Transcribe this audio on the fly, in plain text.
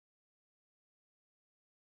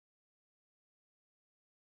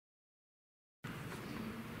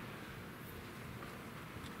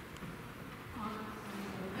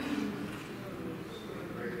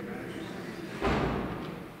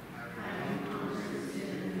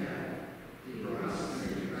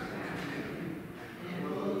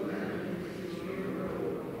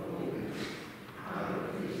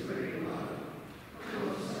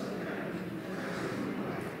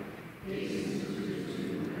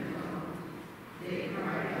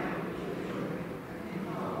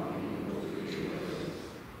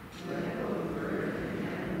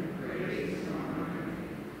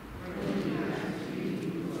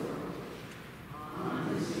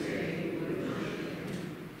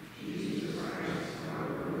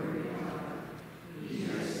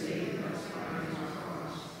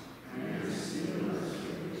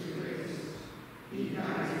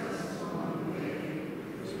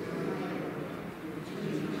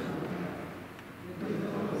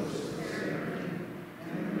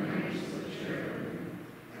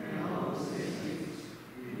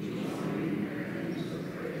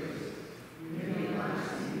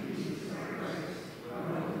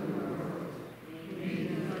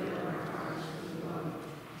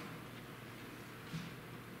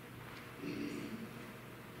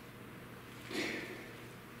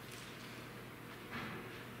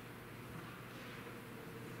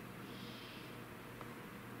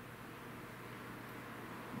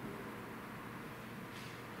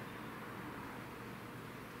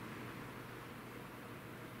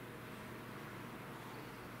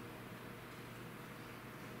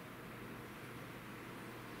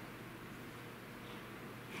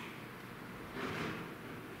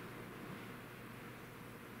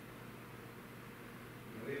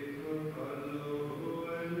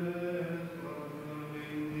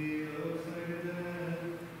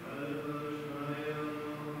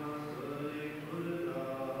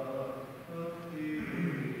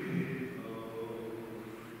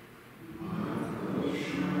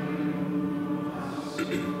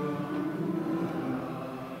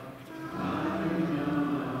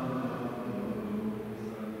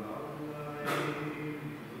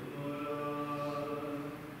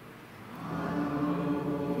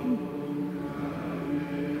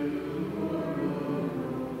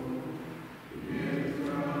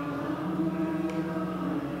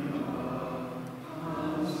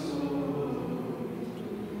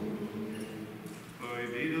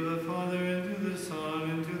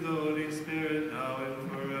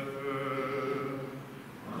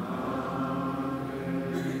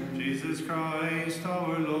Christ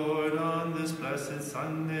our Lord, on this blessed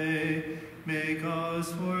Sunday, make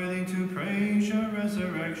us worthy to praise your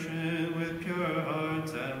resurrection with pure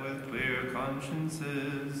hearts and with clear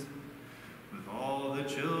consciences. With all the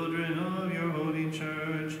children of your holy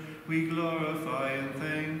church, we glorify and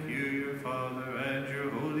thank you, your Father, and your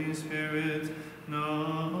Holy Spirit,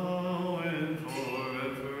 now and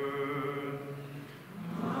forever.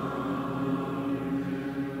 Amen.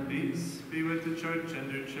 Peace be with the church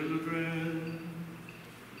and her children.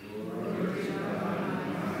 Glory to God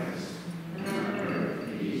in the highest, and on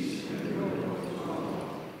earth peace and goodwill to all.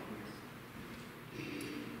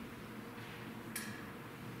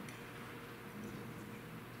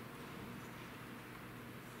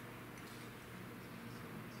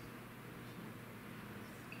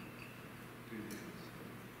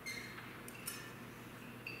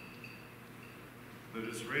 Let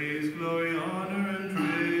us raise glory, honor, and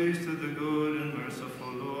praise to the good and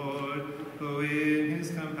merciful Lord, who in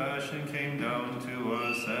his compassion came down to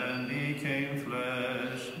us and became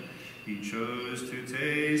flesh. He chose to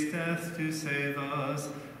taste death to save us,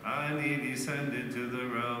 and he descended to the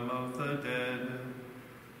realm of the dead.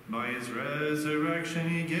 By his resurrection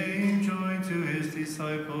he gave joy to his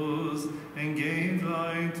disciples, and gave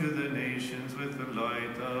light to the nations with the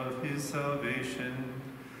light of his salvation.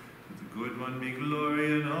 Good one be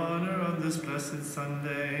glory and honor on this blessed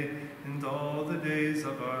Sunday, and all the days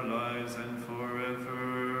of our lives and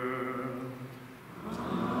forever.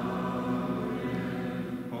 Amen.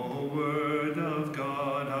 O Word of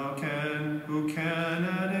God, who can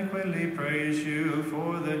adequately praise you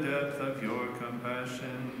for the depth of your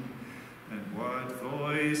compassion? And what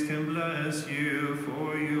voice can bless you,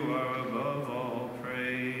 for you are above all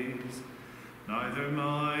praise? Neither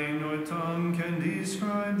mind nor tongue can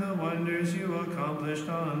describe the wonders you accomplished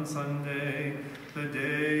on Sunday, the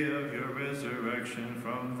day of your resurrection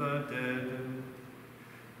from the dead.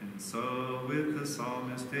 And so with the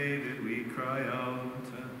psalmist David we cry out,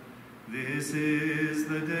 "This is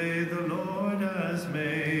the day the Lord has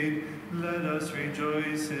made. Let us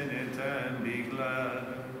rejoice in it and be glad."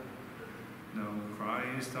 Now,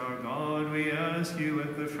 Christ our God, we ask you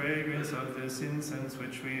with the fragrance of this incense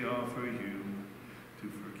which we offer you, to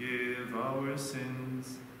forgive our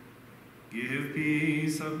sins. Give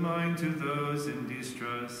peace of mind to those in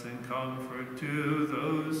distress and comfort to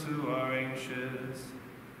those who are anxious.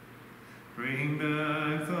 Bring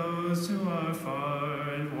back those who are far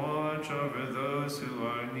and watch over those who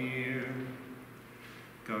are near.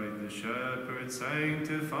 Guide the shepherd,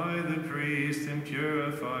 sanctify the priest, and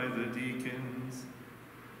purify the deacons.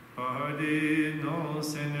 Pardon all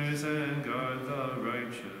sinners and guard the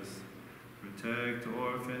righteous. Protect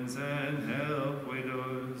orphans and help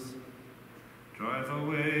widows. Drive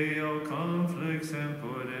away all conflicts and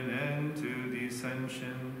put an end to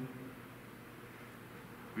dissension.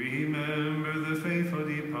 Remember the faithful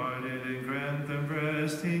departed and grant them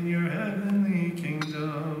rest in your heavenly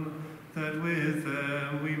kingdom, that with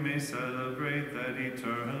them we may celebrate that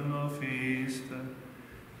eternal feast. And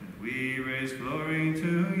we raise glory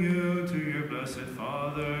to you, to your blessed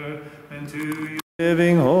Father, and to your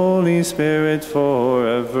living Holy Spirit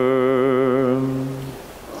forever. Amen.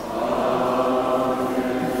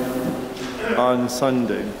 On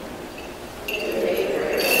Sunday,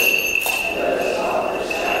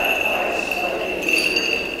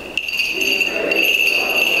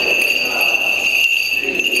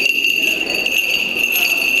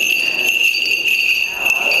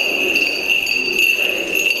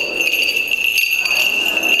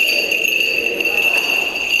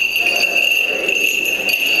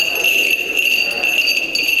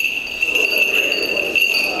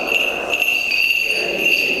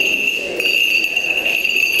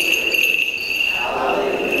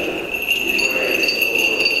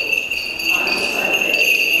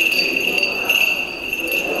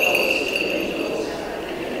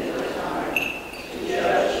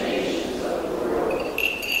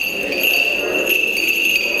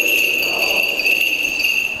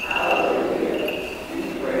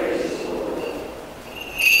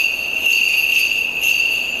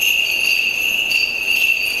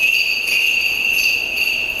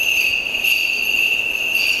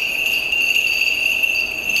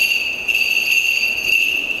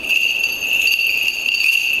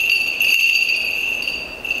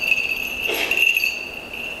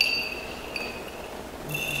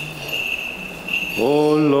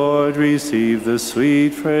 O Lord, receive the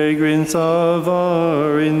sweet fragrance of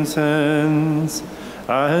our incense,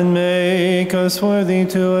 and make us worthy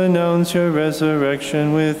to announce your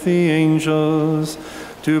resurrection with the angels,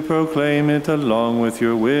 to proclaim it along with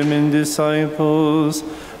your women disciples,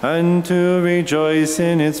 and to rejoice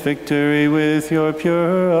in its victory with your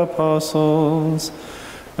pure apostles.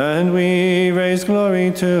 And we raise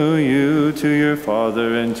glory to you, to your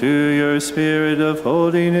Father, and to your Spirit of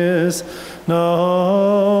holiness,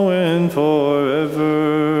 now and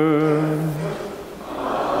forever.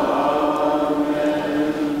 Amen.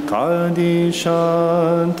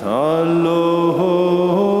 Kadishant Aloho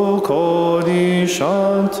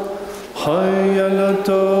Kodishant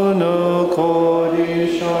Hayalatono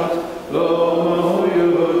Kodishant Lomo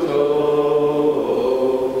Yuto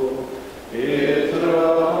Itramanai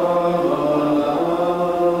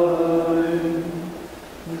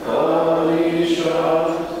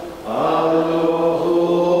Kodishant Aloho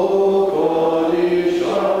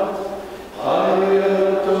Kodishant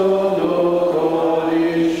Hayalatono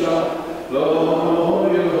Kodishant Lomo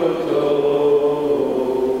Yuto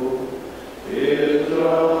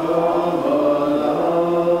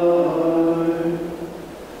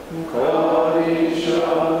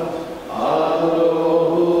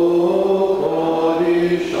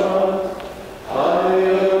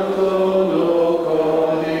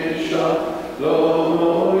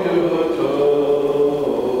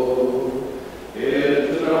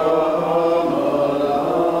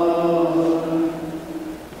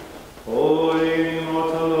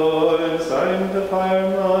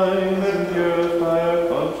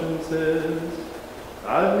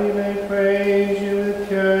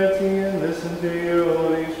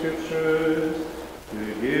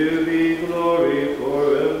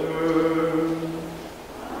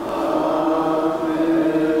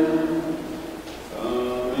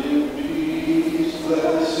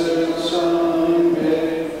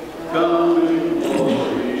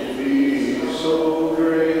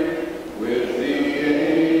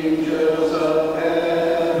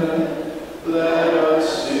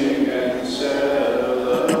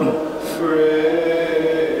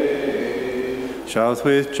Shout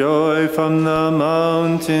with joy from the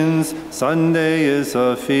mountains, Sunday is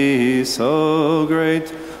a feast so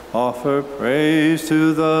great. Offer praise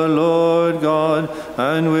to the Lord God,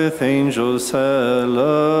 and with angels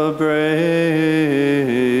celebrate.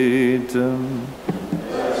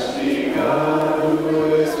 Blessed be God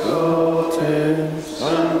who is exalted,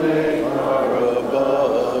 Sunday far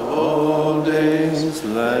above all days.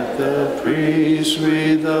 Let the priest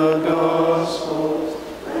read the gospel.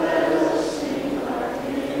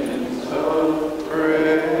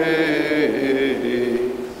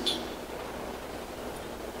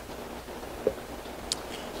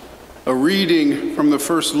 A reading from the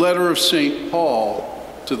first letter of St. Paul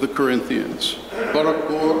to the Corinthians. Glory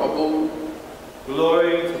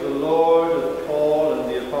to the Lord of Paul and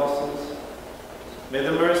the apostles. May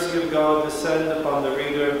the mercy of God descend upon the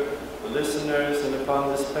reader, the listeners, and upon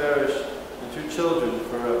this parish, and to children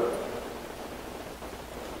forever.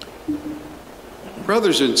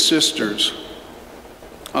 Brothers and sisters,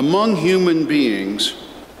 among human beings,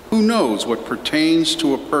 who knows what pertains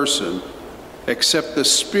to a person except the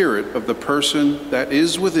spirit of the person that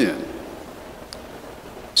is within?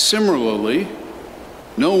 Similarly,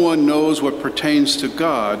 no one knows what pertains to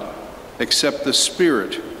God except the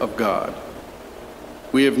Spirit of God.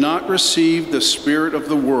 We have not received the spirit of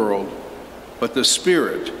the world, but the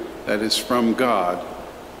Spirit that is from God,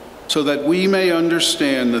 so that we may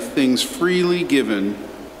understand the things freely given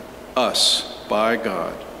us by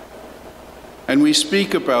God. And we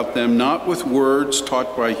speak about them not with words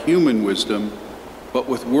taught by human wisdom, but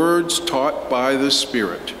with words taught by the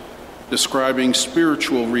Spirit, describing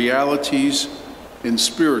spiritual realities in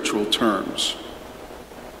spiritual terms.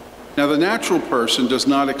 Now, the natural person does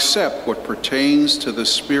not accept what pertains to the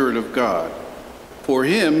Spirit of God. For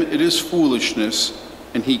him it is foolishness,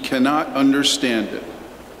 and he cannot understand it,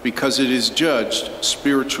 because it is judged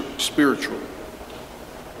spiritual.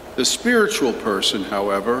 The spiritual person,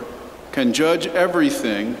 however, can judge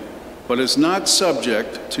everything, but is not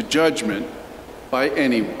subject to judgment by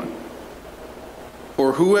anyone.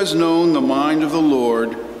 For who has known the mind of the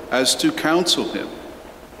Lord as to counsel him?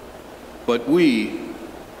 But we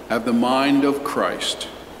have the mind of Christ.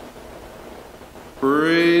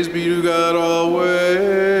 Praise be to God always.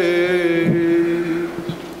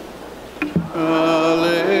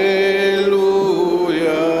 Alleluia.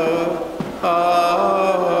 Alleluia.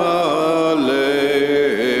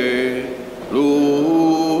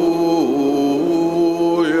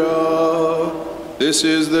 This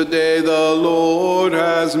is the day the Lord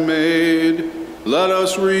has made. Let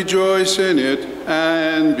us rejoice in it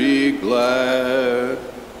and be glad.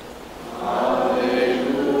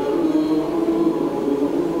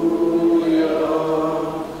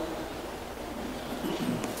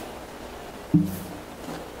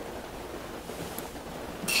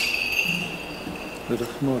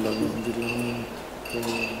 Before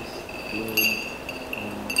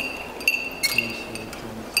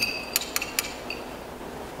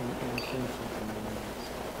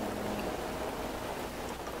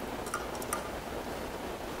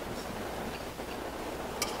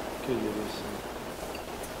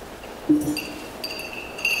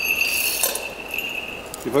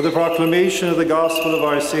the proclamation of the gospel of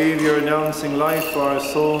our Savior, announcing life for our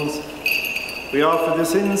souls, we offer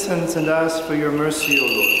this incense and ask for your mercy, O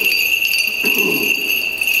Lord.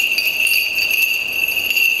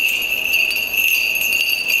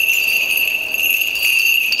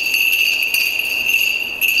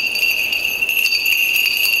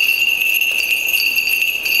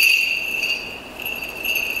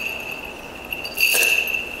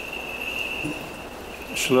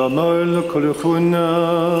 Shlamol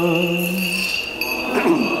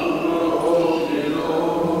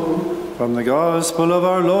From the Gospel of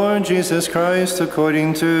our Lord Jesus Christ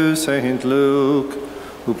according to St. Luke,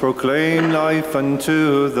 who proclaimed life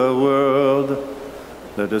unto the world.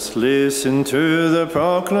 Let us listen to the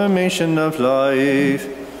proclamation of life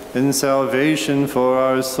and salvation for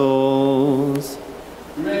our souls.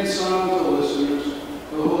 Remain silent, O listeners.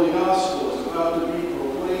 The Holy Gospel is about to be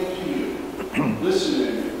proclaimed to you. Listen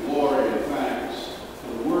in glory and thanks to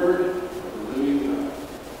the word of the living God.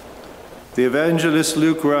 The evangelist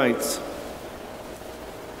Luke writes,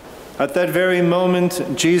 "At that very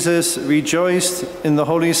moment, Jesus rejoiced in the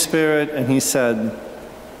Holy Spirit, and he said,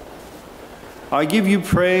 'I give you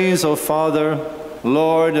praise, O Father,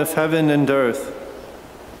 Lord of heaven and earth.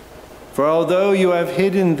 For although you have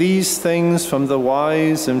hidden these things from the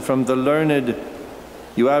wise and from the learned,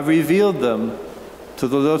 you have revealed them to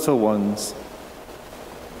the little ones.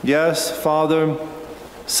 Yes, Father,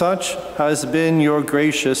 such has been your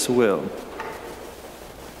gracious will.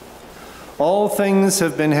 All things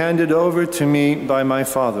have been handed over to me by my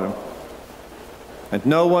Father, and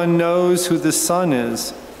no one knows who the Son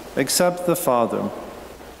is except the Father,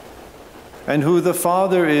 and who the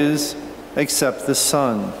Father is except the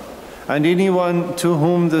Son, and anyone to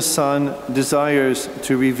whom the Son desires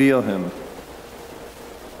to reveal him.'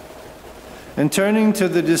 And turning to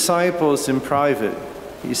the disciples in private,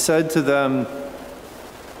 he said to them,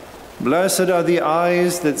 'Blessed are the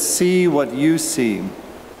eyes that see what you see.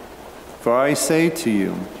 For I say to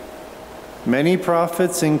you, many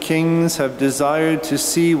prophets and kings have desired to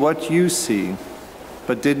see what you see,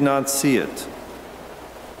 but did not see it,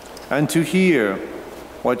 and to hear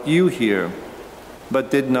what you hear,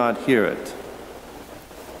 but did not hear it.'"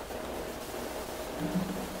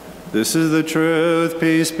 This is the truth.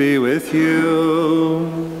 Peace be with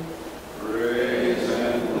you. Praise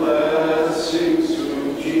and blessings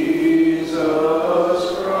to Jesus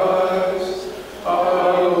Christ,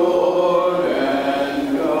 our Lord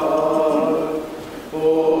and God,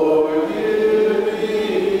 for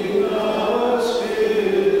giving us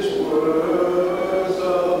his words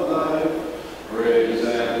of life. Praise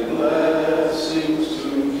and blessings to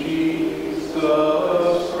Jesus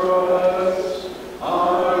Christ,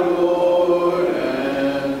 our Lord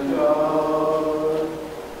and God.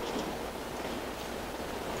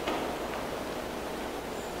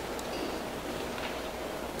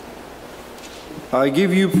 I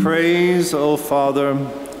give you praise, O Father,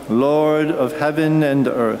 Lord of heaven and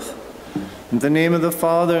earth. In the name of the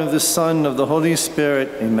Father, of the Son, of the Holy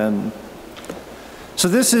Spirit, amen. So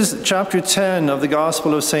this is chapter 10 of the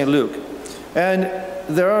Gospel of St. Luke. And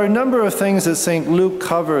there are a number of things that St. Luke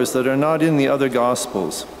covers that are not in the other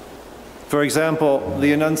Gospels. For example,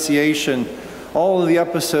 the Annunciation, all of the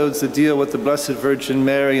episodes that deal with the Blessed Virgin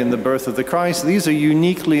Mary and the birth of the Christ, these are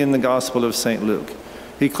uniquely in the Gospel of St. Luke.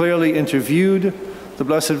 He clearly interviewed the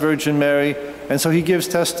Blessed Virgin Mary, and so he gives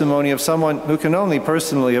testimony of someone who can only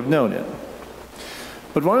personally have known it.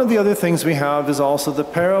 But one of the other things we have is also the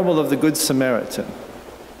parable of the Good Samaritan.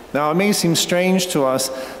 Now, it may seem strange to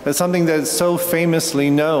us that something that is so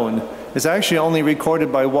famously known is actually only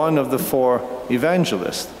recorded by one of the four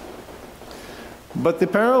evangelists. But the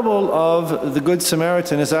parable of the Good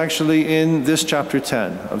Samaritan is actually in this chapter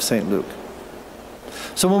 10 of St. Luke.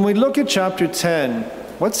 So when we look at chapter 10,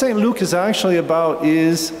 what St. Luke is actually about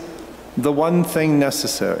is the one thing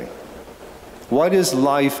necessary. What is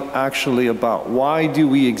life actually about? Why do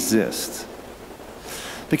we exist?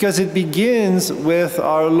 Because it begins with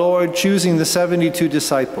our Lord choosing the 72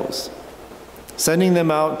 disciples, sending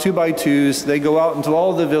them out 2 by 2s. They go out into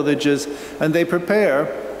all the villages and they prepare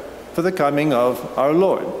for the coming of our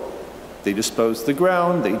Lord. They dispose the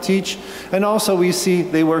ground, they teach, and also we see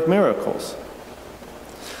they work miracles.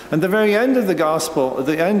 And the very end of the Gospel,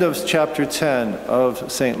 the end of chapter 10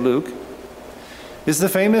 of St. Luke, is the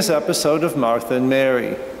famous episode of Martha and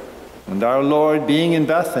Mary. And our Lord being in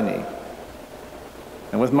Bethany,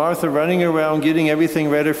 and with Martha running around getting everything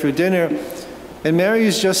ready for dinner, and Mary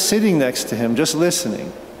is just sitting next to him, just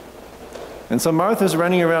listening. And so Martha's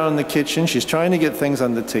running around in the kitchen, she's trying to get things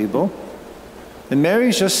on the table, and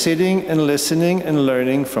Mary's just sitting and listening and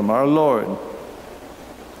learning from our Lord.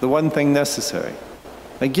 The one thing necessary.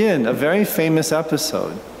 Again, a very famous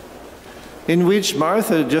episode in which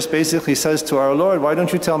Martha just basically says to our Lord, why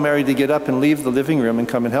don't you tell Mary to get up and leave the living room and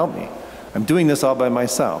come and help me? I'm doing this all by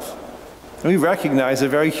myself. And we recognize a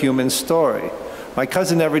very human story. My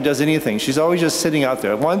cousin never does anything. She's always just sitting out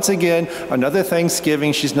there. Once again, another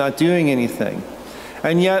Thanksgiving, she's not doing anything.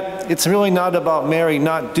 And yet, it's really not about Mary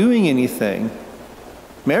not doing anything.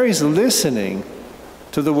 Mary's listening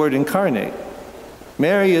to the Word incarnate.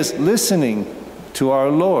 Mary is listening to our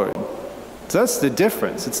Lord. So that's the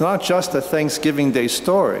difference. It's not just a Thanksgiving Day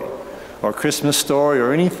story or Christmas story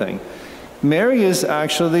or anything. Mary is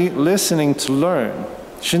actually listening to learn.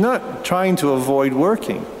 She's not trying to avoid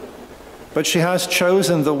working, but she has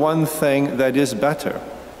chosen the one thing that is better,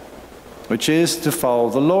 which is to follow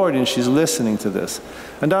the Lord, and she's listening to this.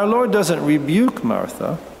 And our Lord doesn't rebuke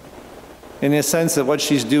Martha in the sense that what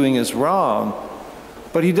she's doing is wrong,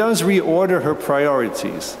 but he does reorder her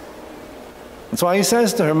priorities. That's why he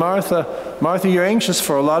says to her, Martha, Martha, you're anxious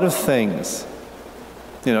for a lot of things.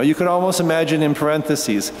 You know, you could almost imagine in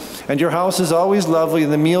parentheses, and your house is always lovely,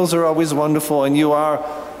 and the meals are always wonderful, and you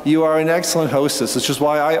are an excellent hostess, which is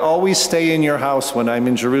why I always stay in your house when I'm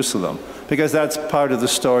in Jerusalem, because that's part of the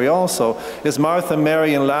story also, is Martha,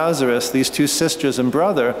 Mary, and Lazarus, these two sisters and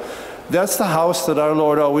brother. That's the house that our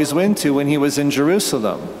Lord always went to when he was in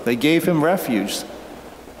Jerusalem. They gave him refuge,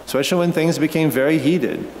 especially when things became very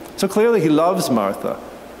heated. So clearly he loves Martha,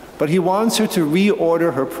 but he wants her to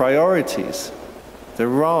reorder her priorities. They're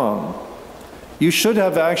wrong. You should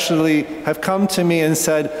have actually have come to me and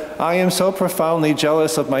said, I am so profoundly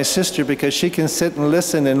jealous of my sister because she can sit and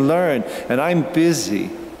listen and learn, and I'm busy.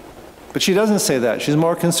 But she doesn't say that. She's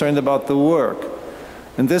more concerned about the work.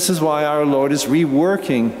 And this is why our Lord is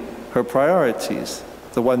reworking her priorities,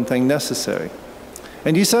 the one thing necessary.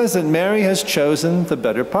 And he says that Mary has chosen the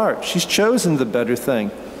better part. She's chosen the better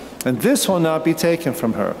thing. And this will not be taken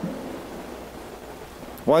from her.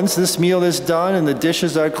 Once this meal is done and the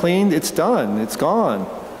dishes are cleaned, it's done, it's gone.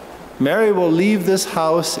 Mary will leave this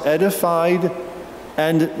house edified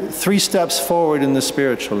and 3 steps forward in the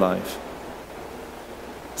spiritual life.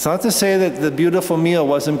 It's not to say that the beautiful meal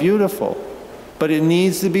wasn't beautiful, but it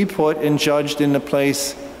needs to be put and judged in the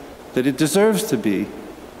place that it deserves to be,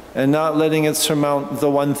 and not letting it surmount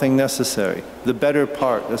the one thing necessary, the better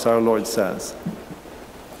part, as our Lord says.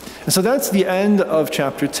 And so that's the end of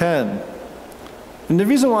chapter 10. And the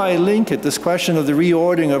reason why I link it, this question of the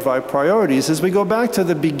reordering of our priorities, is we go back to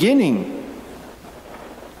the beginning,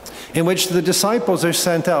 in which the disciples are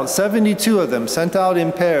sent out, 72 of them, sent out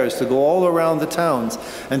in pairs to go all around the towns.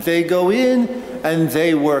 And they go in and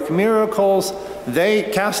they work miracles, they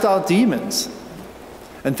cast out demons.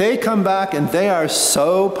 And they come back and they are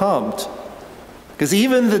so pumped. Because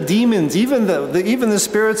even the demons, even the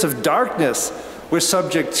spirits of darkness were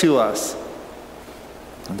subject to us.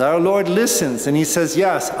 And our Lord listens and he says,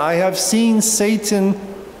 yes, I have seen Satan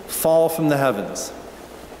fall from the heavens.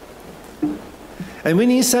 And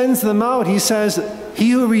when he sends them out, he says,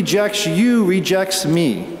 he who rejects you rejects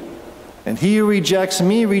me. And he who rejects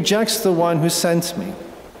me rejects the one who sent me.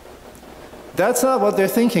 That's not what they're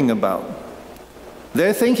thinking about.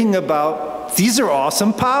 They're thinking about, these are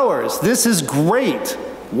awesome powers. This is great.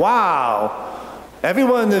 Wow.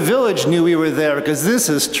 Everyone in the village knew we were there because this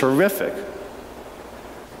is terrific.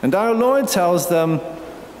 And our Lord tells them,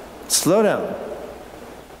 slow down.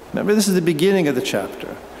 Remember, this is the beginning of the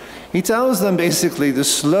chapter. He tells them basically to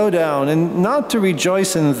slow down and not to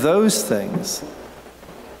rejoice in those things.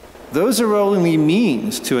 Those are only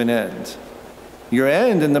means to an end. Your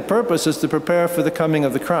end and the purpose is to prepare for the coming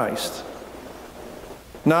of the Christ,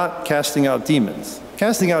 not casting out demons.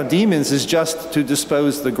 Casting out demons is just to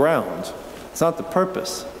dispose the ground. It's not the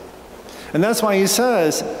purpose. And that's why he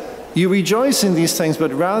says, you rejoice in these things,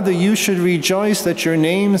 but rather you should rejoice that your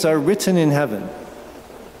names are written in heaven.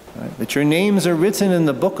 Right? That your names are written in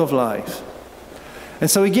the book of life. And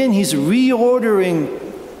so again, he's reordering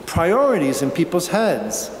priorities in people's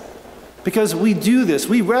heads. Because we do this.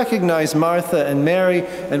 We recognize Martha and Mary,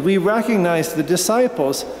 and we recognize the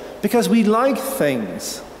disciples because we like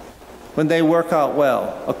things when they work out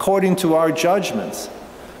well, according to our judgments.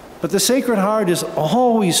 But the Sacred Heart is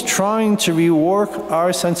always trying to rework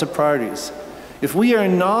our sense of priorities. If we are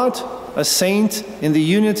not a saint in the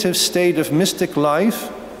unitive state of mystic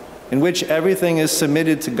life, in which everything is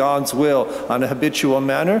submitted to God's will on a habitual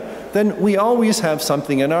manner, then we always have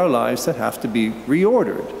something in our lives that have to be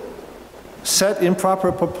reordered, set in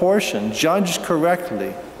proper proportion, judged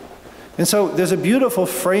correctly. And so there's a beautiful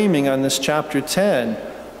framing on this chapter 10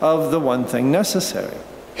 of the one thing necessary.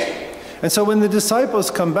 And so when the disciples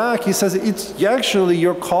come back, he says, it's actually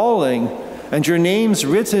your calling and your name's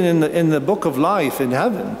written in the book of life in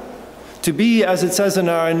heaven. To be, as it says in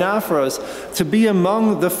our anaphoras, to be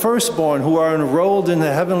among the firstborn who are enrolled in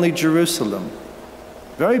the heavenly Jerusalem.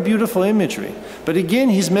 Very beautiful imagery. But again,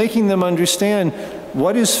 he's making them understand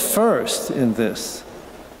what is first in this.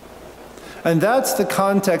 And that's the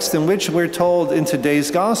context in which we're told in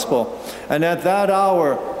today's gospel. And at that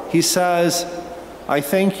hour, he says, I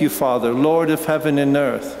thank you, Father, Lord of heaven and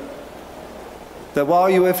earth, that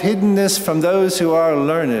while you have hidden this from those who are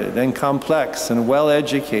learned and complex and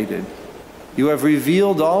well-educated, you have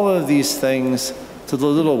revealed all of these things to the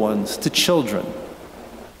little ones, to children,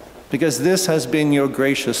 because this has been your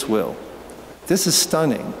gracious will. This is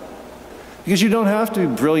stunning, because you don't have to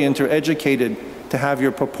be brilliant or educated to have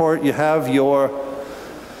your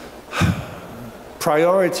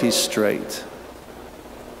priorities straight.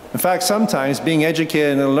 In fact, sometimes being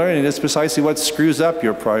educated and learning is precisely what screws up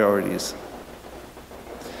your priorities.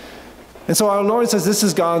 And so our Lord says this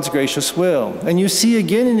is God's gracious will. And you see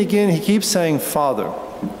again and again, he keeps saying, Father,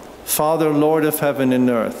 Father, Lord of heaven and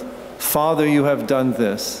earth, Father, you have done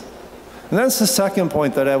this. And that's the second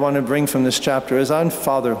point that I want to bring from this chapter, is on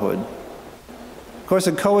fatherhood. Of course,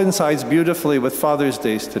 it coincides beautifully with Father's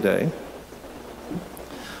Days today.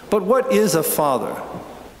 But what is a father?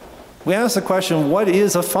 We ask the question, what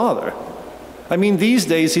is a father? I mean, these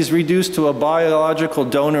days he's reduced to a biological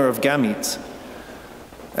donor of gametes.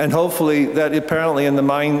 And hopefully that apparently in the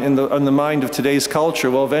mind of today's culture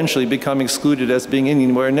will eventually become excluded as being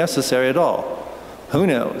anywhere necessary at all. Who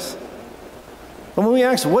knows? But when we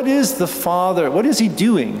ask, what is the Father? What is he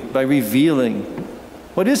doing by revealing?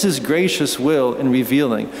 What is his gracious will in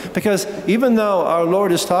revealing? Because even though our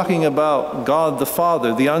Lord is talking about God the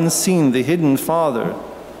Father, the unseen, the hidden Father,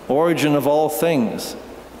 origin of all things,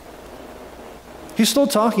 he's still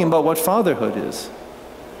talking about what fatherhood is.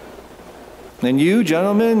 And you,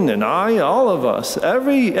 gentlemen, and I, all of us,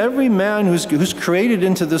 every man who's created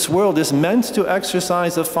into this world is meant to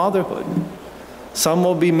exercise a fatherhood. Some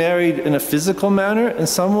will be married in a physical manner, and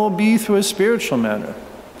some will be through a spiritual manner.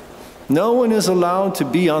 No one is allowed to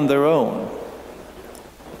be on their own.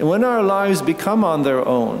 And when our lives become on their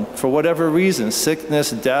own, for whatever reason,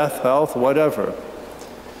 sickness, death, health, whatever,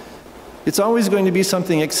 it's always going to be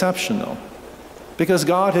something exceptional. Because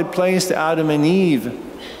God had placed Adam and Eve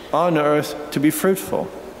on earth to be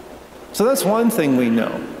fruitful. So that's one thing we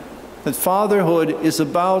know, that fatherhood is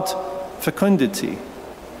about fecundity.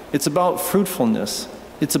 It's about fruitfulness.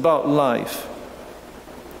 It's about life.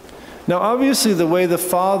 Now, obviously, the way the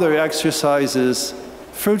father exercises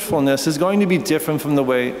fruitfulness is going to be different from the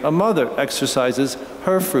way a mother exercises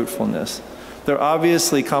her fruitfulness. They're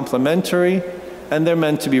obviously complementary, and they're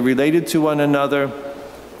meant to be related to one another,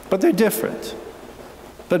 but they're different.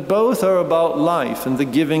 But both are about life and the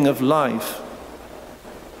giving of life.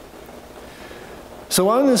 So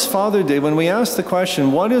on this Father Day, when we ask the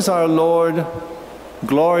question, what is our Lord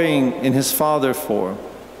glorying in his Father for?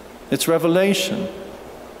 It's revelation.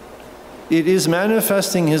 It is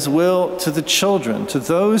manifesting his will to the children, to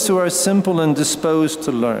those who are simple and disposed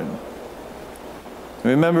to learn.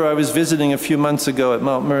 Remember, I was visiting a few months ago at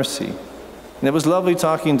Mount Mercy, and it was lovely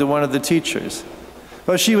talking to one of the teachers.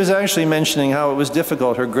 Well, she was actually mentioning how it was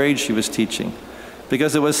difficult, her grade she was teaching,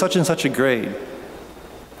 because it was such and such a grade.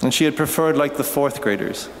 And she had preferred like the fourth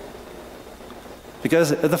graders. Because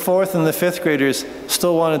the fourth and the fifth graders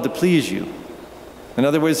still wanted to please you. In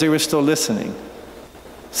other words, they were still listening.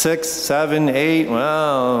 6, 7, 8,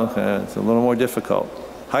 well, okay, it's a little more difficult.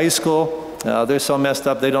 High school, they're so messed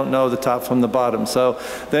up they don't know the top from the bottom, so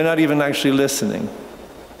they're not even actually listening.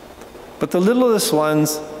 But the littlest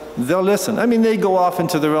ones, they'll listen. I mean, they go off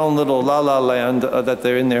into their own little la-la land that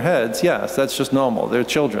they're in their heads. Yes, that's just normal. They're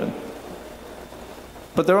children.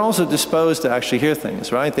 But they're also disposed to actually hear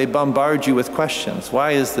things, right? They bombard you with questions.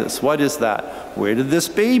 Why is this? What is that? Where did this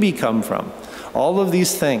baby come from? All of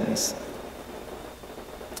these things.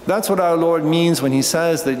 That's what our Lord means when he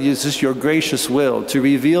says that it's just your gracious will to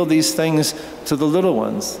reveal these things to the little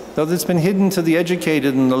ones, though it's been hidden to the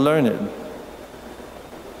educated and the learned.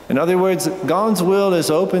 In other words, God's will is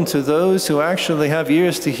open to those who actually have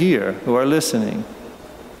ears to hear, who are listening.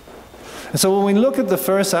 And so when we look at the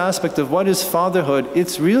first aspect of what is fatherhood,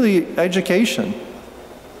 it's really education.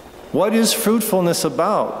 What is fruitfulness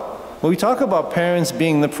about? When we talk about parents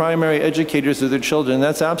being the primary educators of their children,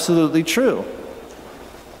 that's absolutely true.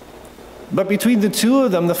 But between the two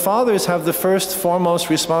of them, the fathers have the first foremost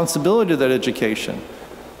responsibility of that education.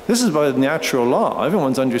 This is by natural law.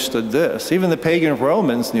 Everyone's understood this. Even the pagan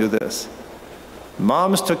Romans knew this.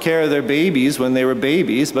 Moms took care of their babies when they were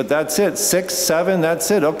babies, but that's it. 6, 7, that's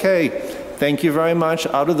it. Okay, thank you very much,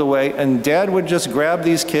 out of the way. And dad would just grab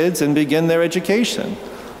these kids and begin their education.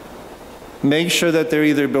 Make sure that they're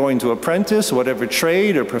either going to apprentice, whatever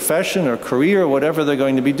trade or profession or career or whatever they're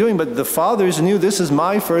going to be doing. But the fathers knew this is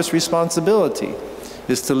my first responsibility,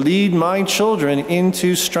 is to lead my children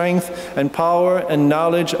into strength and power and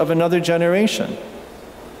knowledge of another generation.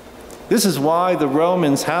 This is why the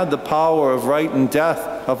Romans had the power of right and death,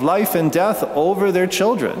 of life and death over their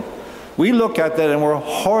children. We look at that and we're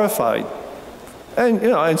horrified.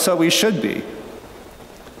 And so we should be.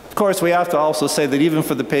 Of course, we have to also say that even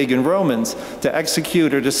for the pagan Romans, to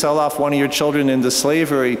execute or to sell off one of your children into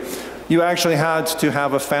slavery, you actually had to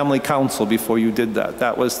have a family council before you did that.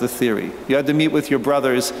 That was the theory. You had to meet with your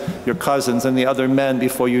brothers, your cousins, and the other men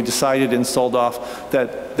before you decided and sold off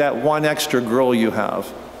that one extra girl you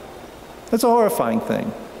have. That's a horrifying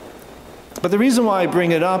thing. But the reason why I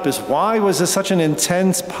bring it up is, why was there such an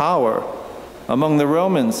intense power among the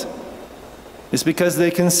Romans? Is because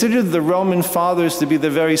they considered the Roman fathers to be the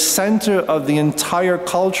very center of the entire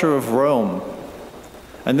culture of Rome.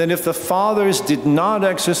 And then if the fathers did not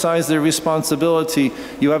exercise their responsibility,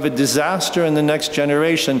 you have a disaster in the next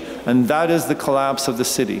generation, and that is the collapse of the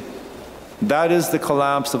city. That is the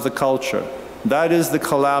collapse of the culture. That is the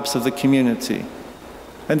collapse of the community.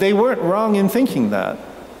 And they weren't wrong in thinking that.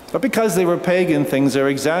 But because they were pagan, things are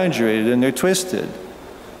exaggerated and they're twisted.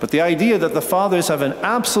 But the idea that the fathers have an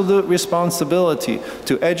absolute responsibility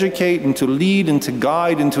to educate and to lead and to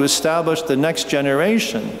guide and to establish the next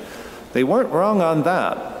generation, they weren't wrong on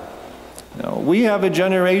that. We have a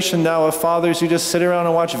generation now of fathers who just sit around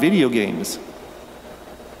and watch video games,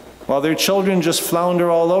 while their children just flounder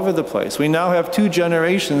all over the place. We now have 2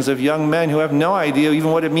 generations of young men who have no idea even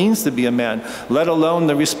what it means to be a man, let alone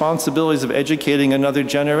the responsibilities of educating another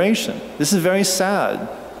generation. This is very sad.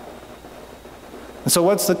 And so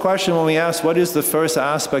what's the question when we ask, what is the first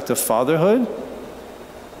aspect of fatherhood?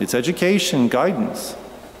 It's education, guidance,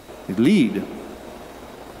 lead.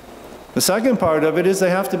 The second part of it is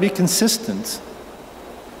they have to be consistent.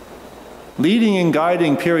 Leading and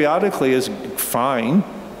guiding periodically is fine,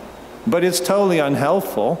 but it's totally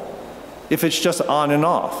unhelpful if it's just on and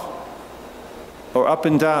off, or up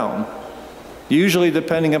and down, usually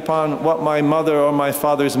depending upon what my mother or my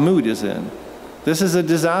father's mood is in. This is a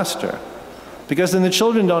disaster. Because then the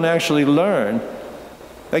children don't actually learn,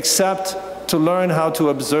 except to learn how to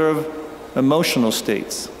observe emotional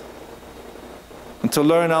states. And to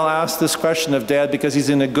learn, I'll ask this question of Dad because he's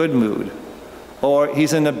in a good mood, or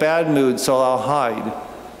he's in a bad mood, so I'll hide.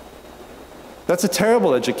 That's a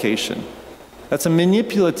terrible education. That's a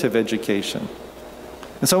manipulative education.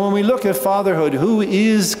 And so when we look at fatherhood, who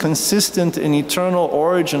is consistent in eternal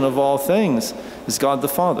origin of all things is God the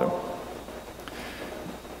Father.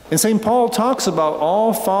 And St. Paul talks about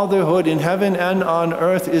all fatherhood in heaven and on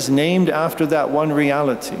earth is named after that one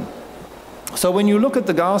reality. So when you look at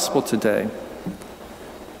the gospel today,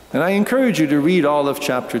 and I encourage you to read all of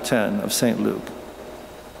chapter 10 of St. Luke,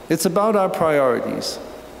 it's about our priorities.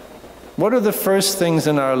 What are the first things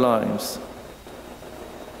in our lives?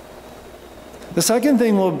 The second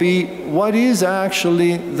thing will be, what is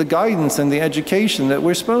actually the guidance and the education that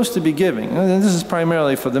we're supposed to be giving? And this is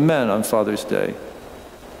primarily for the men on Father's Day.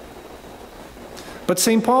 But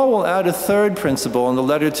St. Paul will add a third principle in the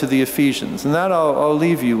letter to the Ephesians, and that I'll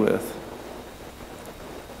leave you with.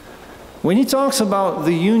 When he talks about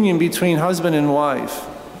the union between husband and wife,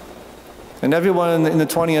 and everyone in the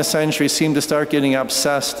 20th century seemed to start getting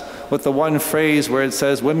obsessed with the one phrase where it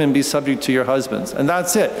says, women be subject to your husbands. And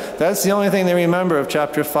that's it. That's the only thing they remember of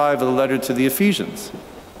chapter 5 of the letter to the Ephesians.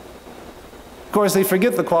 Of course, they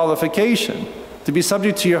forget the qualification. To be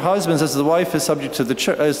subject to your husbands as the wife is subject to the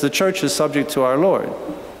church, as the church is subject to our Lord.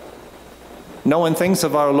 No one thinks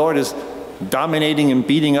of our Lord as dominating and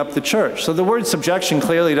beating up the church. So the word subjection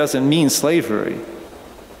clearly doesn't mean slavery.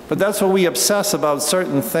 But that's what we obsess about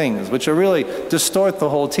certain things, which are really distort the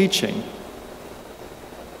whole teaching.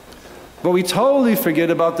 But we totally forget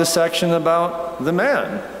about the section about the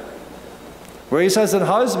man, where he says that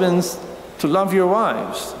husbands, to love your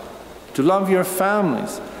wives, to love your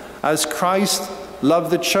families, as Christ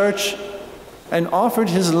loved the church and offered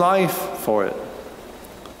his life for it.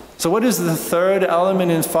 So what is the third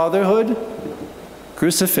element in fatherhood?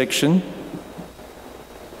 Crucifixion.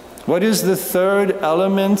 What is the third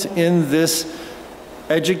element in this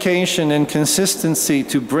education and consistency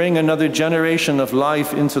to bring another generation of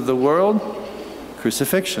life into the world?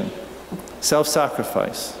 Crucifixion,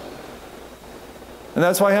 self-sacrifice. And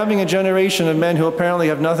that's why having a generation of men who apparently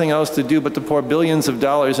have nothing else to do but to pour billions of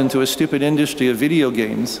dollars into a stupid industry of video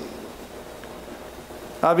games,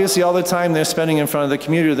 obviously all the time they're spending in front of the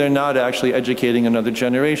computer, they're not actually educating another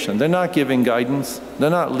generation. They're not giving guidance. They're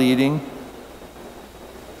not leading.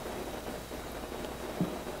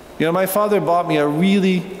 You know, my father bought me a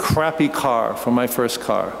really crappy car for my first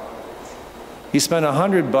car. He spent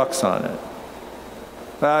 $100 on it.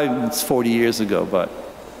 It's 40 years ago, but.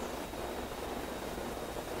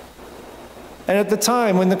 And at the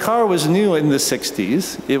time, when the car was new in the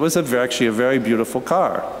 60s, it was actually a very beautiful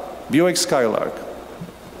car. Buick Skylark.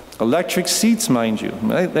 Electric seats, mind you,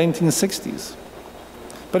 1960s.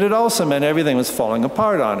 But it also meant everything was falling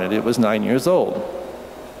apart on it. It was 9 years old.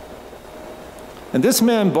 And this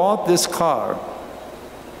man bought this car,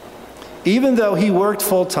 even though he worked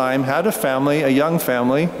full-time, had a family, a young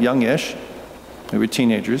family, youngish, they were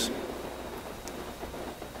teenagers,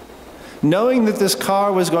 knowing that this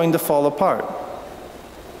car was going to fall apart.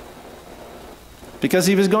 Because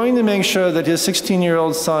he was going to make sure that his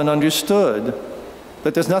 16-year-old son understood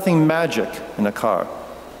that there's nothing magic in a car.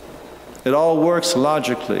 It all works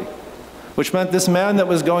logically, which meant this man that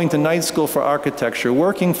was going to night school for architecture,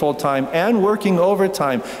 working full-time and working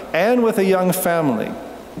overtime and with a young family,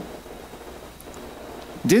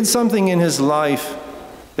 did something in his life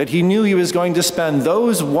that he knew he was going to spend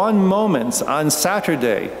those moments on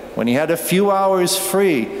Saturday, when he had a few hours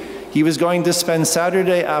free, he was going to spend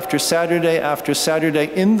Saturday after Saturday after Saturday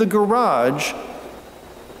in the garage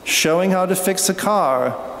showing how to fix a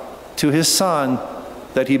car to his son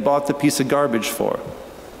that he bought the piece of garbage for.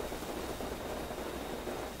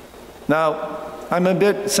 Now, I'm a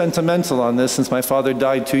bit sentimental on this since my father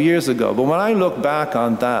died 2 years ago, but when I look back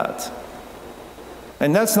on that,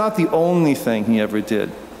 and that's not the only thing he ever did,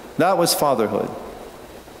 that was fatherhood.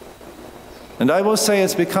 And I will say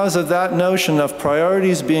it's because of that notion of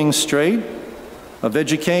priorities being straight, of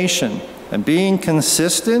education, and being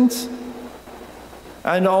consistent,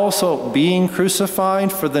 and also being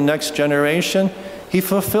crucified for the next generation. He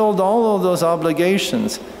fulfilled all of those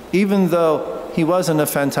obligations, even though he wasn't a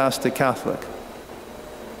fantastic Catholic.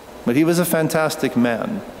 But he was a fantastic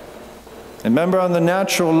man. And remember, on the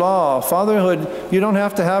natural law, fatherhood, you don't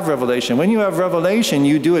have to have revelation. When you have revelation,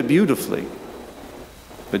 you do it beautifully.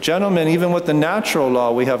 But gentlemen, even with the natural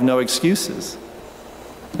law, we have no excuses.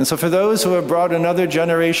 And so for those who have brought another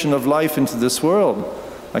generation of life into this world,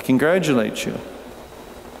 I congratulate you.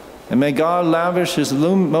 And may God lavish His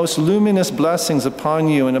most luminous blessings upon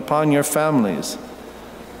you and upon your families.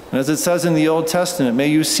 And as it says in the Old Testament, may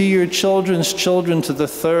you see your children's children to the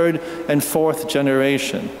 3rd and 4th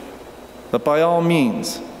generation. But by all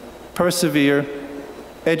means, persevere,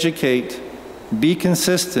 educate, be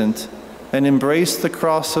consistent, and embrace the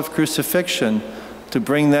cross of crucifixion to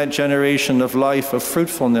bring that generation of life, of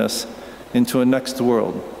fruitfulness, into a next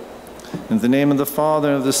world. In the name of the Father,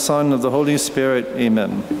 and of the Son, and of the Holy Spirit,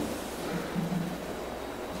 amen.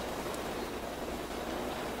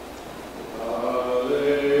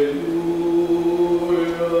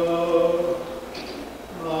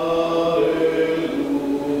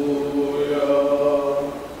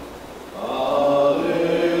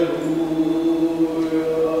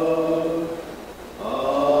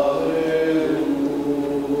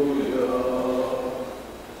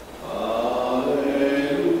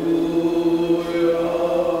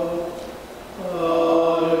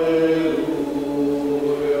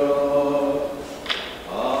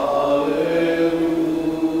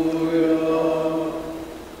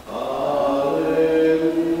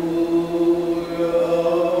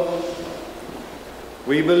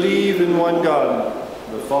 We believe in one God,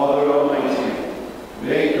 the Father Almighty,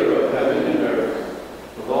 maker of heaven and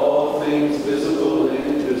earth, of all things visible and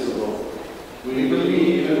invisible. We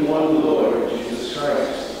believe in one Lord, Jesus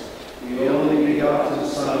Christ, the only begotten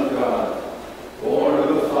Son of God, born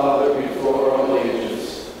of the Father before all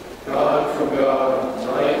ages, God from God,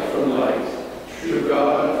 light from light, true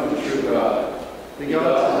God from true God,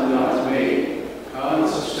 begotten, not made,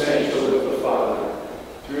 consubstantial with the Father.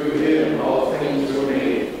 Through him all things were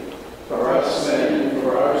made. For us men and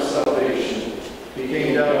for our salvation, he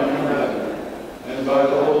came down from heaven, and by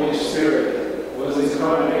the Holy Spirit was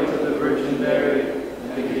incarnate of the Virgin Mary,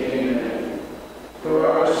 and became man. For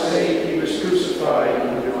our sake he was crucified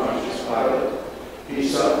under Pontius Pilate. He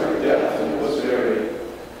suffered death and was buried,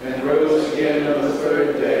 and rose again on the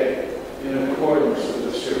 3rd day, in accordance with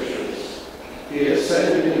the Scriptures. He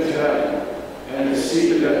ascended into heaven, and is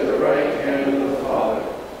seated at the right hand of the Father.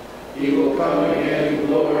 He will come again in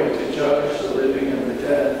glory to judge the living and the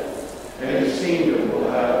dead, and his kingdom will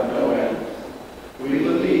have no end. We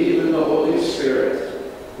believe in the Holy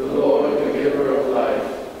Spirit, the Lord, the giver of life,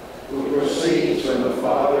 who proceeds from the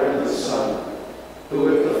Father and the Son, who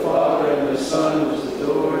with the Father and the Son was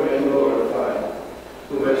adored and glorified,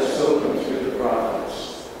 who has spoken through the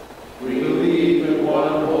prophets. We believe in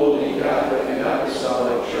one holy Catholic and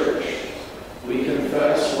Apostolic Church. We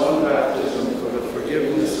confess one baptism for the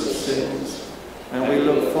forgiveness of sins, and we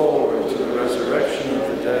look forward to the resurrection of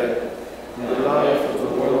the dead and the life of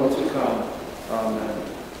the world to come. Amen.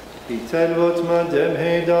 Itelvot madem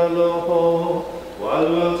hedaloho,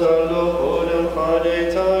 walvot aloho dem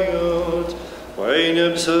chadetayut,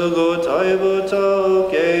 Weinem sugot aivoto,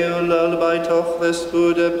 geulal baitoch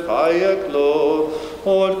vescudem chayaklo,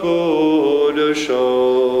 od gode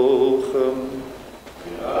shochem.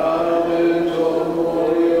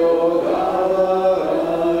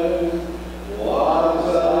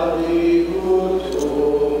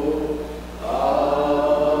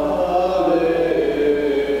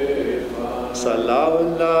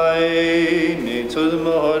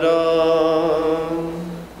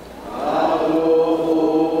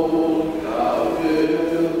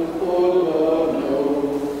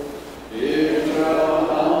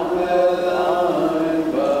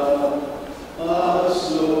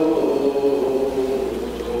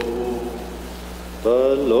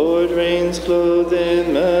 Clothed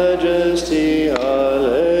in majesty, Alleluia.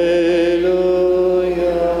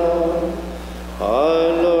 Our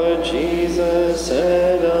Lord Jesus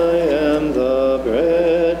said, I am the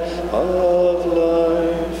bread of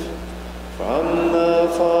life. From the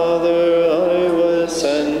Father I was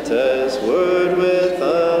sent as word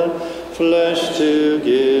without flesh to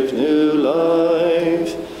give new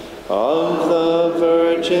life. Of the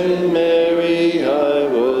Virgin Mary I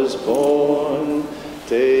was born,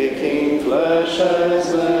 taking flesh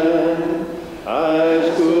as man,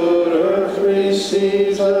 as good earth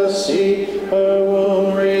receives a seed, her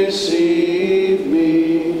womb receive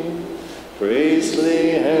me.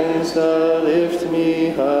 Priestly hands that lift me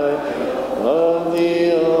high, of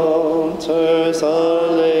the altars,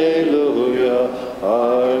 Alleluia,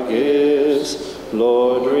 our gifts,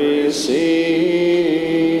 Lord, receive.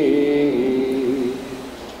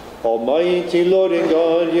 Almighty Lord and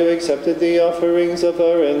God, you accepted the offerings of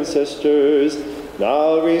our ancestors.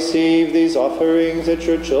 Now receive these offerings that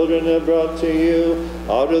your children have brought to you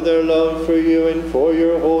out of their love for you and for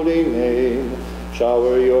your holy name.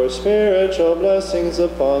 Shower your spiritual blessings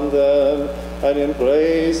upon them, and in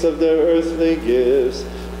place of their earthly gifts,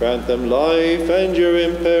 grant them life and your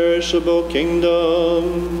imperishable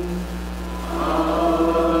kingdom.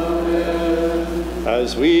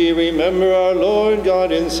 As we remember our Lord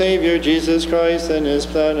God and Savior Jesus Christ and his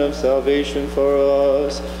plan of salvation for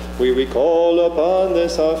us, we recall upon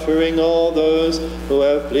this offering all those who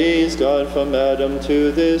have pleased God from Adam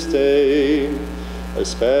to this day,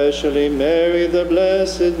 especially Mary, the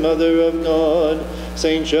blessed Mother of God,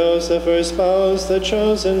 Saint Joseph, her spouse, the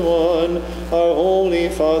chosen one, our Holy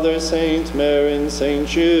Father, Saint Marin, Saint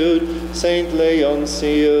Jude, Saint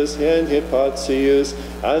Leontius, and Hypatius,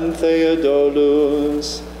 and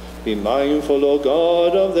Theodolus. Be mindful, O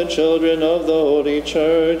God, of the children of the Holy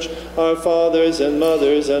Church, our fathers and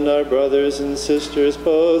mothers, and our brothers and sisters,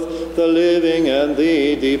 both the living and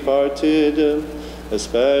the departed,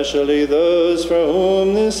 especially those for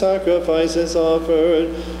whom this sacrifice is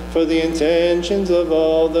offered, for the intentions of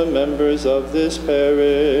all the members of this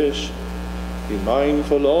parish. Be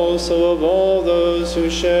mindful also of all those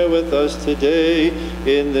who share with us today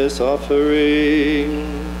in this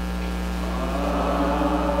offering.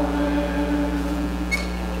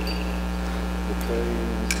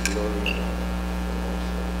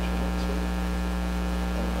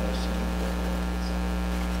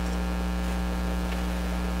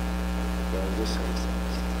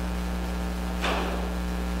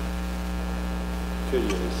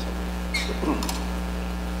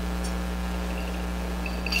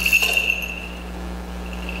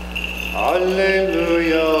 Amen.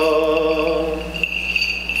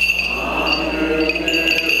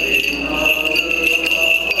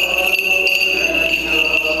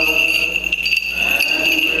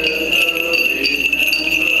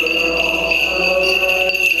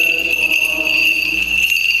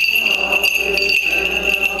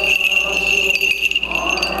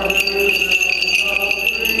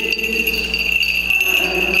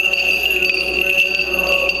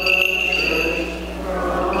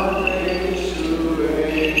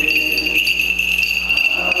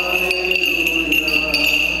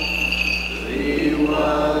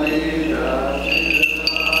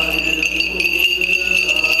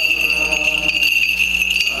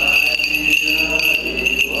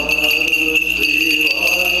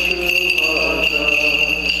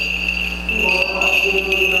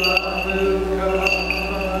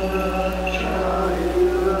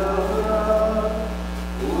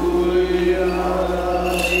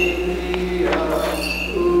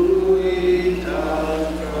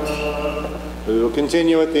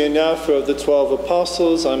 continue with the anaphora of the 12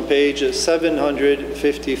 apostles on page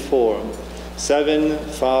 754.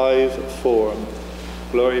 754.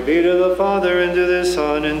 Glory be to the Father, and to the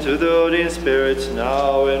Son, and to the Holy Spirit,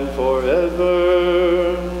 now and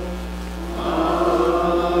forever.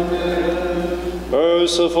 Amen.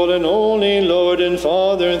 Merciful and holy Lord and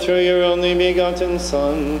Father, through your only begotten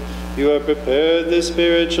Son, you have prepared the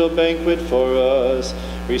spiritual banquet for us.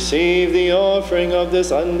 Receive the offering of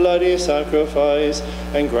this unbloody sacrifice,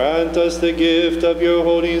 and grant us the gift of your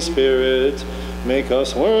Holy Spirit. Make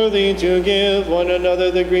us worthy to give one another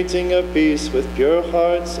the greeting of peace with pure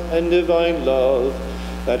hearts and divine love,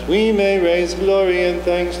 that we may raise glory and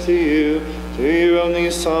thanks to you, to your only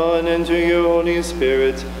Son, and to your Holy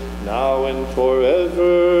Spirit, now and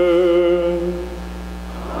forever.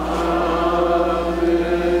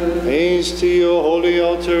 Amen. Peace to you, holy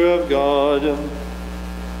altar of God.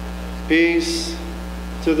 Peace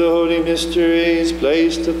to the holy mysteries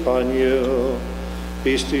placed upon you.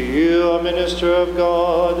 Peace to you, O minister of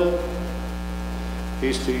God.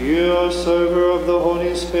 Peace to you, O server of the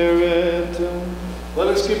Holy Spirit. Let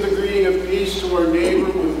us give the greeting of peace to our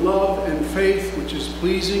neighbor with love and faith, which is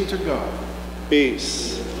pleasing to God.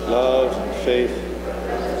 Peace, love, and faith.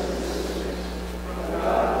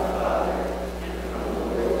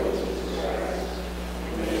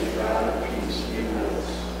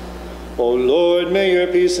 O Lord, may your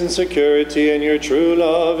peace and security and your true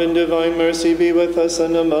love and divine mercy be with us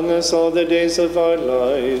and among us all the days of our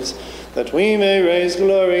lives, that we may raise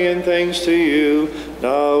glory and thanks to you,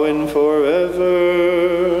 now and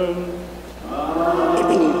forever.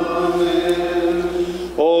 Amen.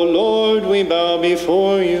 O Lord, we bow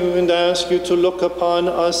before you and ask you to look upon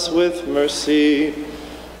us with mercy.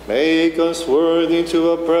 Make us worthy to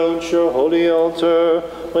approach your holy altar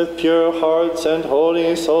with pure hearts and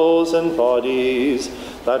holy souls and bodies,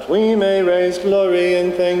 that we may raise glory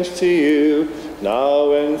and thanks to you,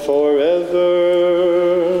 now and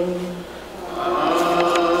forever.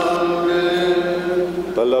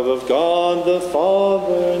 Amen. The love of God the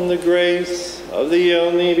Father, and the grace of the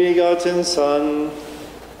only begotten Son,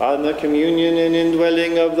 and the communion and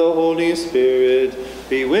indwelling of the Holy Spirit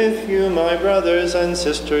be with you, my brothers and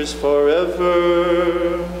sisters,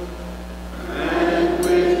 forever.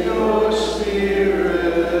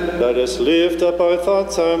 Let us lift up our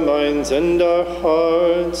thoughts, our minds, and our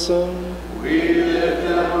hearts. We lift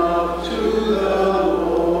them up to the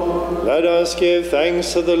Lord. Let us give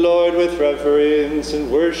thanks to the Lord with reverence and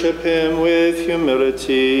worship him with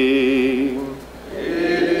humility. It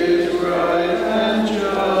is right and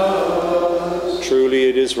just. Truly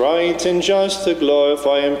it is right and just to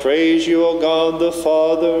glorify and praise you, O God the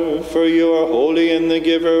Father, for you are holy and the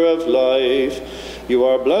giver of life. You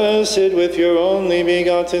are blessed with your only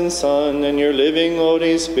begotten Son and your living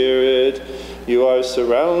Holy Spirit. You are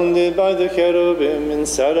surrounded by the cherubim and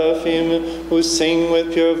seraphim who sing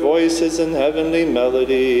with pure voices and heavenly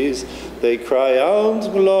melodies. They cry out,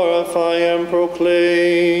 glorify and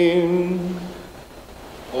proclaim.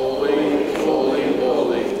 Holy, holy,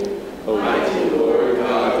 holy, mighty Lord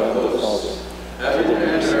God of hosts, heaven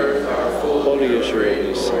and earth are full of your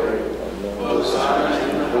great glory. Hosanna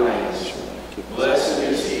in the highest. Blessed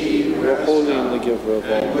is he who You are holy and the giver of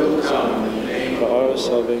all and will things. come in the name For of our the Lord.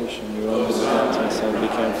 salvation, your only begotten Son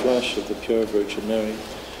became flesh of the pure Virgin Mary,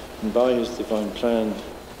 and by his divine plan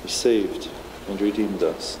he saved and redeemed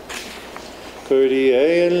us. Kyrie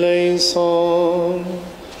eleison,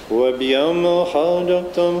 وبيوم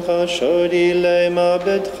حضرتم خشوري لما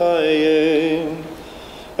بدخايم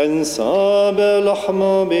انصاب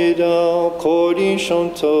لحم بدا قولي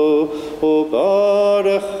شنطو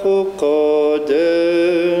وبارخ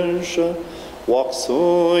قادش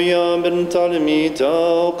وقصو يا بنت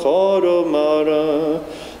الميتا قارو مارا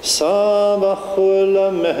سابخ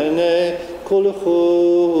لمهنه كل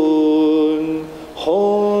خون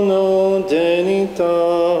هونو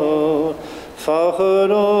دنيتا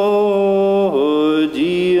فخرو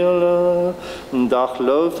ديلا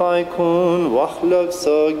دخلو فايكون وخلو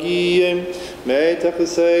ساقيم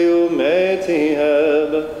ميتخسيو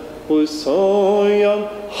ميتهب وصويا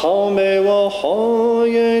حامي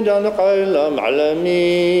وحايد القلم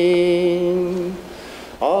علمين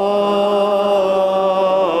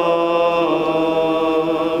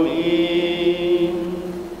آمين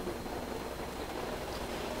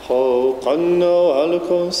خوقنا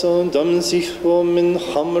الكوسا دمسيح من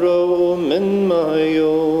حمر ومن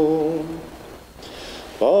مايو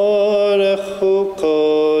بارخ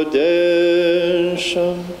قادشا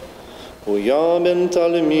ويا بنت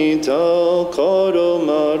الميتا قارو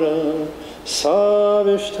مارا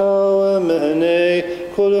سابشتا ومهني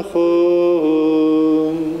كل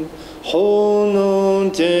خون حونو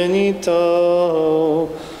tenito,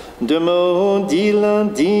 demo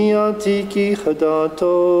dilan diatiki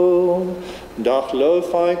chadato, dachlo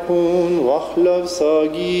faikun wachlav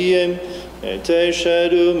sagiem,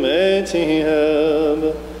 eteshedu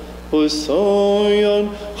metiheb, usoyon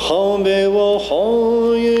chambe wa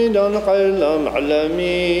hayin al alam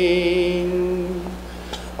alamin.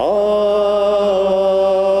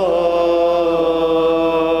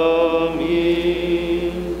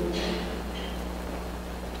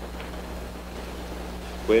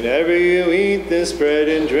 Whenever you eat this bread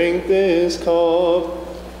and drink this cup,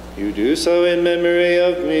 you do so in memory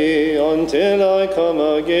of me until I come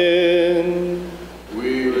again.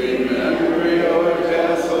 We remember your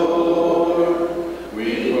death, O Lord.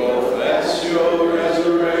 We profess your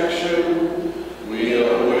resurrection. We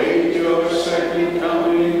await your second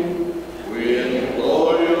coming. We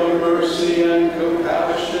implore your mercy and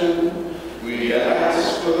compassion. We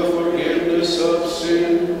ask for the forgiveness of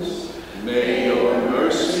sins. May your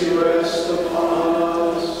mercy rest upon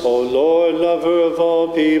us. O Lord, lover of all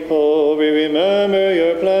people, we remember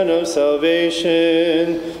your plan of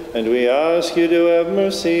salvation, and we ask you to have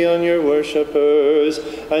mercy on your worshippers,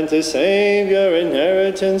 and to save your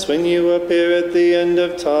inheritance when you appear at the end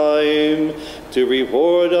of time, to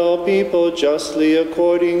reward all people justly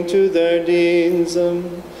according to their deeds.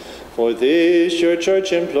 For this your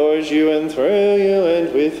church implores you, and through you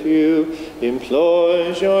and with you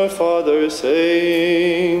implores your Father,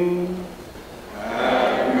 saying,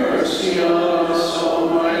 Have mercy on us,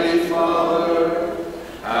 Almighty Father.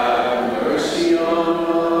 Have mercy on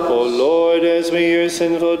us. O Lord, as we, your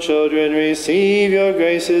sinful children, receive your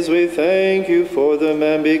graces, we thank you for them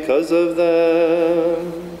and because of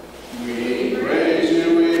them. We praise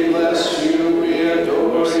you, we bless you, we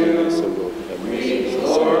adore you. We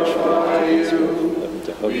glorify you.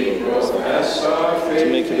 We profess our faith to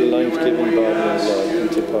make it a life-giving body and blood,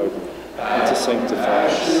 and to pardon, and to sanctify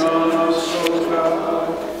us.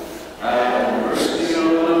 Have mercy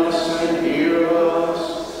on us and hear us.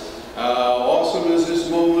 How awesome is this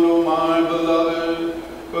moment, O my beloved,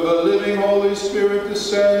 for the living Holy Spirit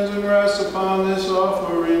descends and rests upon this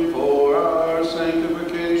offering for our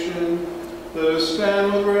sanctification. Let us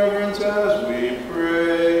stand with reverence as we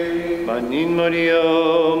pray. Manin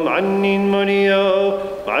Mario, Manin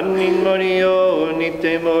Mario, Manin Mario,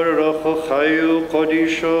 Nitemor Rocho Chayu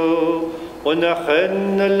Kodisho,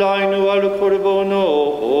 Onachen Alainu al Korbono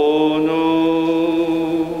Ono.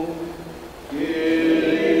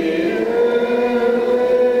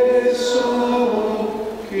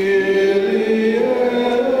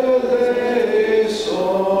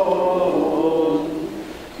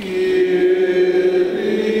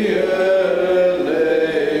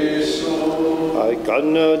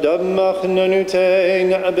 Kanno dammach nanute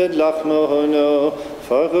na'bed lachmohono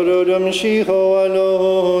fakhrodom shiho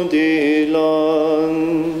alo dilan.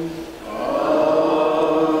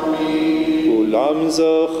 Amen. Ulam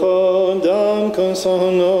zocho dam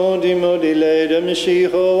konsono dimodile dem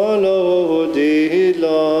shiho alo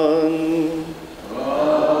dilan.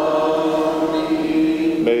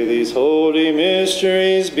 Amen. May these holy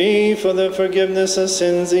mysteries be for the forgiveness of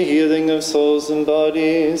sins, the healing of souls and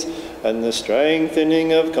bodies, and the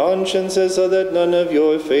strengthening of consciences, so that none of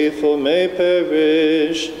your faithful may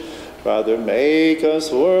perish. Rather, make us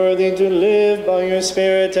worthy to live by your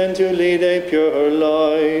Spirit and to lead a pure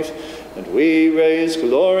life. And we raise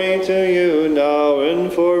glory to you now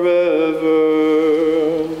and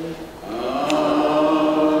forever.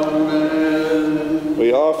 Amen.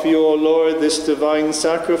 We offer you, O Lord, this divine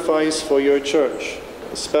sacrifice for your church,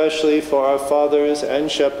 especially for our fathers and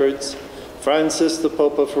shepherds, Francis, the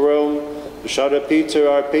Pope of Rome, Bishara Peter,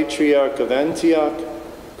 our Patriarch of Antioch,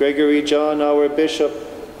 Gregory John, our Bishop,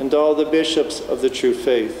 and all the bishops of the true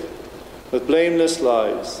faith. With blameless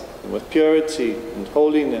lives and with purity and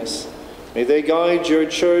holiness, may they guide your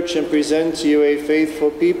church and present to you a faithful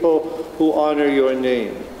people who honor your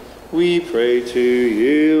name. We pray to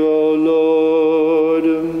you, O Lord.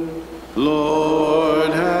 Lord,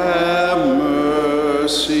 have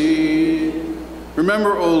mercy.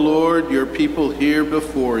 Remember, O Lord, your people here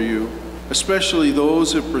before you, especially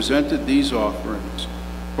those who presented these offerings.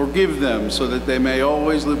 Forgive them so that they may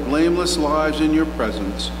always live blameless lives in your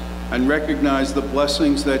presence and recognize the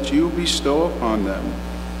blessings that you bestow upon them.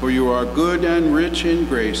 For you are good and rich in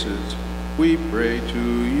graces. We pray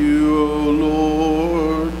to you, O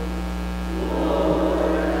Lord.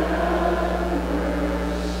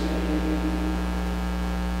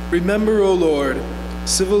 Remember, O Lord,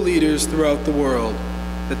 civil leaders throughout the world,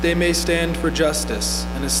 that they may stand for justice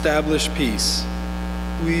and establish peace.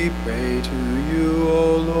 We pray to you,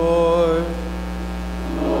 O Lord.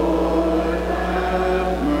 Lord, have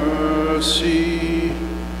mercy.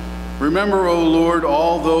 Remember, O Lord,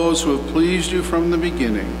 all those who have pleased you from the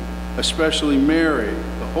beginning, especially Mary,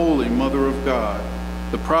 the Holy Mother of God,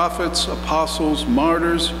 the prophets, apostles,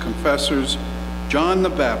 martyrs, confessors, John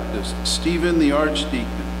the Baptist, Stephen the Archdeacon,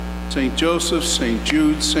 St. Joseph, St.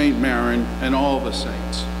 Jude, St. Maron, and all the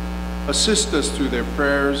saints. Assist us through their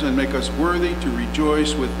prayers and make us worthy to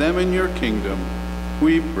rejoice with them in your kingdom.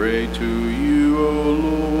 We pray to you, O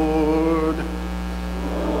Lord.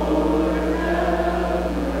 Lord,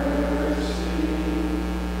 have mercy.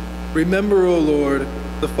 Remember, O Lord,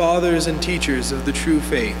 the fathers and teachers of the true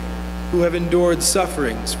faith, who have endured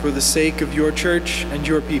sufferings for the sake of your church and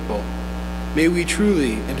your people. May we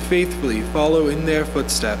truly and faithfully follow in their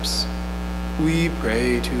footsteps. We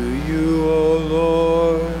pray to you, O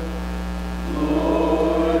Lord.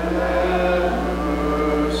 Lord, have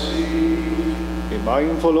mercy. Be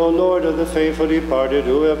mindful, O Lord, of the faithful departed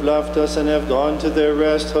who have left us and have gone to their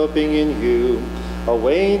rest, hoping in you,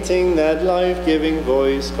 awaiting that life-giving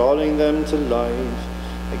voice calling them to life.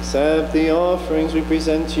 Accept the offerings we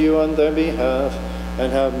present to you on their behalf,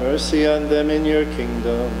 and have mercy on them in your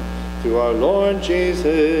kingdom. Through our Lord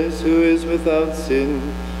Jesus, who is without sin,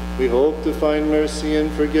 we hope to find mercy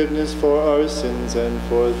and forgiveness for our sins and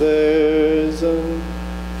for theirs.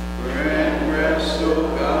 Grant rest, O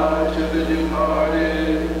God, to the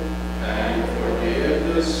departed, and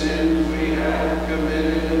forgive the sins we have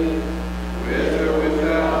committed, with or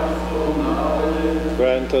without full knowledge.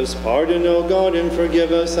 Grant us pardon, O God, and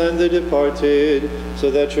forgive us and the departed, so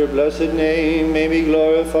that your blessed name may be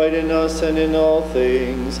glorified in us and in all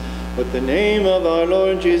things. With the name of our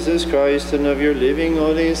Lord Jesus Christ and of your living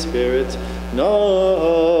Holy Spirit,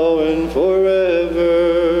 now and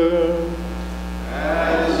forever.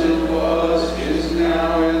 As it was, is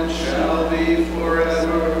now, and shall be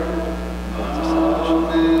forever. Amen.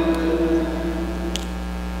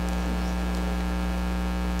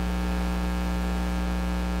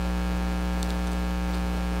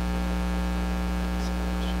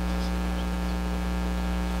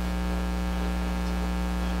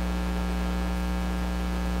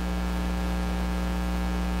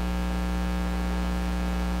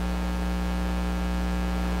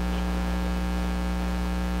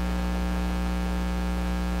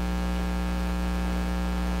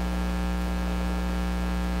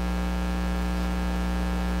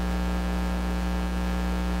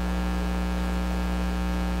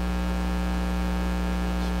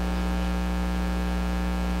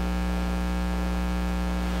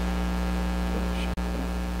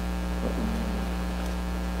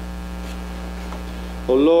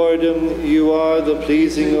 O Lord, you are the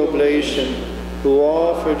pleasing oblation, who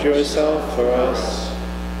offered yourself for us.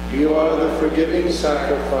 You are the forgiving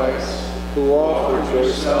sacrifice, who offered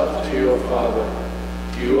yourself to your Father.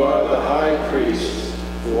 You are the high priest,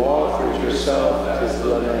 who offered yourself as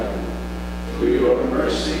the Lamb. Through your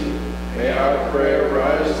mercy, may our prayer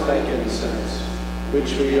rise like incense,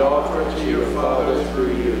 which we offer to your Father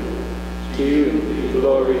through you. To you be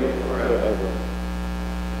glory forever.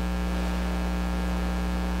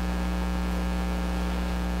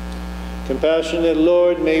 Compassionate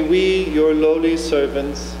Lord, may we, your lowly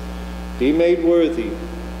servants, be made worthy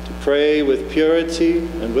to pray with purity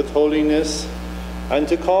and with holiness, and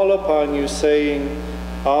to call upon you, saying,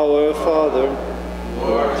 Our Father, who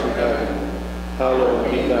art in heaven, hallowed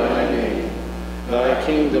be thy name. Thy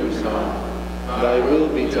kingdom come, thy will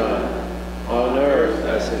be done, on earth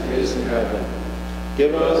as it is in heaven.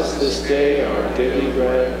 Give us this day our daily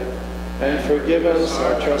bread, and forgive us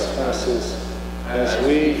our trespasses, as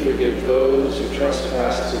we forgive those who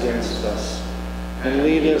trespass against us. And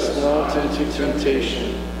lead us not into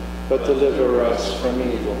temptation, but deliver us from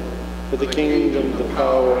evil. For the kingdom, the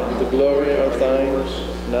power, and the glory are thine,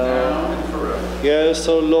 now and forever. Yes,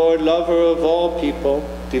 O Lord, lover of all people,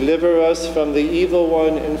 deliver us from the evil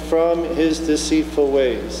one and from his deceitful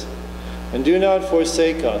ways. And do not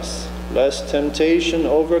forsake us, lest temptation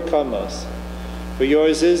overcome us. For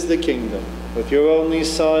yours is the kingdom, with your only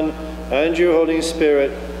Son, and your Holy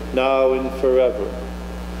Spirit, now and forever.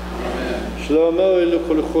 Amen. Shlomo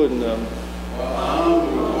Elukul Chudnam.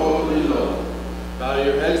 Bow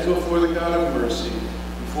your heads before the God of mercy,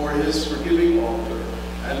 before his forgiving altar,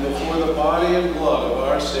 and before the body and blood of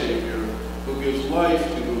our Savior, who gives life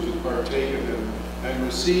to those who partake of him, and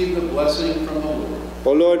receive the blessing from the Lord.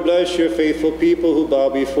 O Lord, bless your faithful people who bow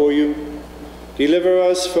before you. Deliver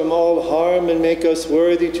us from all harm and make us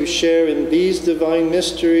worthy to share in these divine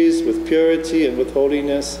mysteries with purity and with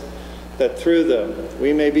holiness, that through them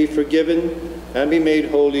we may be forgiven and be made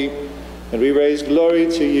holy, and we raise glory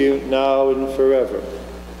to you now and forever.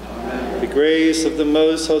 Amen. The grace of the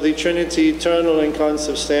most holy Trinity, eternal and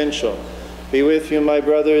consubstantial, be with you, my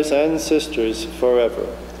brothers and sisters, forever.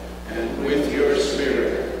 And with your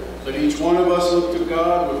spirit. Let each one of us look to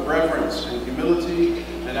God with reverence and humility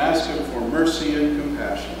and ask him for mercy and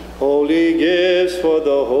compassion. Holy gifts for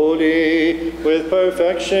the holy, with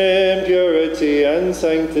perfection, purity, and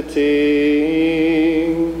sanctity.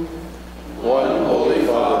 One Holy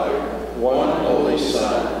Father, one Holy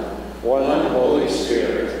Son, one Holy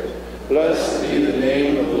Spirit. Blessed be the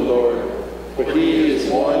name of the Lord, for he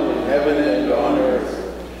is one in heaven and on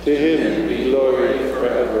earth. To him be glory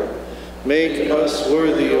forever. Make us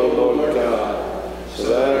worthy, O Lord God, so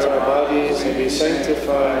that our bodies may be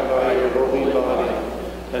sanctified by your holy body,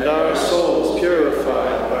 and our souls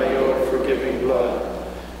purified by your forgiving blood.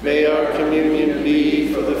 May our communion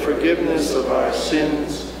be for the forgiveness of our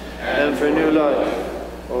sins and for new life.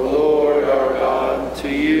 O Lord our God, to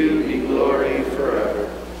you